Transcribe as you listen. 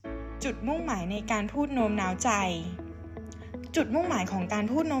จุดมุ่งหมายในการพูดโน้มน้าวใจจุดมุ่งหมายของการ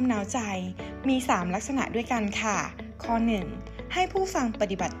พูดโน้มน้าวใจมี3ลักษณะด้วยกันค่ะข้อ 1ให้ผู้ฟังป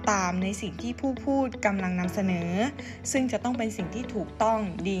ฏิบัติตามในสิ่งที่ผู้พูดกำลังนำเสนอซึ่งจะต้องเป็นสิ่งที่ถูกต้อง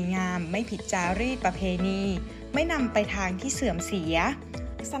ดีงามไม่ผิดจารีตประเพณีไม่นำไปทางที่เสื่อมเสีย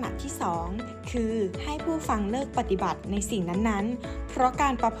ลักษณะที่2คือให้ผู้ฟังเลิกปฏิบัติในสิ่งนั้นๆเพราะกา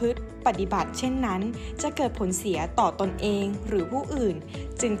รประพฤติปฏิบัติเช่นนั้นจะเกิดผลเสียต่อตนเองหรือผู้อื่น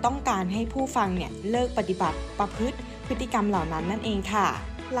จึงต้องการให้ผู้ฟังเลิกปฏิบัติประพฤติพฤติกรรมเหล่านั้นนั่นเองค่ะ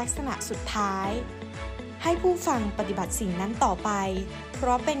ลักษณะสุดท้ายให้ผู้ฟังปฏิบัติสิ่งนั้นต่อไปเพร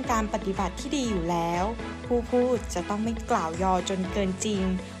าะเป็นการปฏิบัติที่ดีอยู่แล้วผู้พูดจะต้องไม่กล่าวยอจนเกินจริง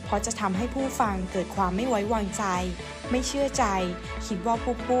เพราะจะทำให้ผู้ฟังเกิดความไม่ไว้วางใจไม่เชื่อใจคิดว่า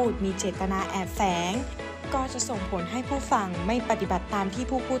ผู้พูดมีเจตนาแอบแฝงก็จะส่งผลให้ผู้ฟังไม่ปฏิบัติตามที่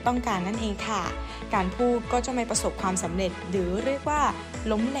ผู้พูดต้องการนั่นเองค่ะการพูดก็จะไม่ประสบความสำเร็จหรือเรียกว่า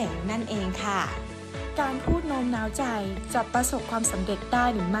ล้มเหลวนั่นเองค่ะการพูดโน้มน้าวใจจะประสบความสำเร็จได้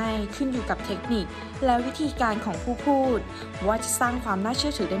หรือไม่ขึ้นอยู่กับเทคนิคและวิธีการของผู้พูดว่าจะสร้างความน่าเชื่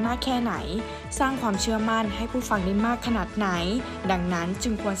อถือได้มากแค่ไหนสร้างความเชื่อมั่นให้ผู้ฟังได้มากขนาดไหนดังนั้นจึ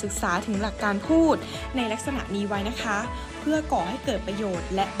งควรศึกษาถึงหลักการพูดในลักษณะนี้ไว้นะคะเพื่อก่อให้เกิดประโยชน์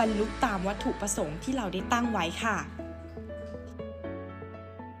และบรรลุตามวัตถุประสงค์ที่เราได้ตั้งไว้ค่ะ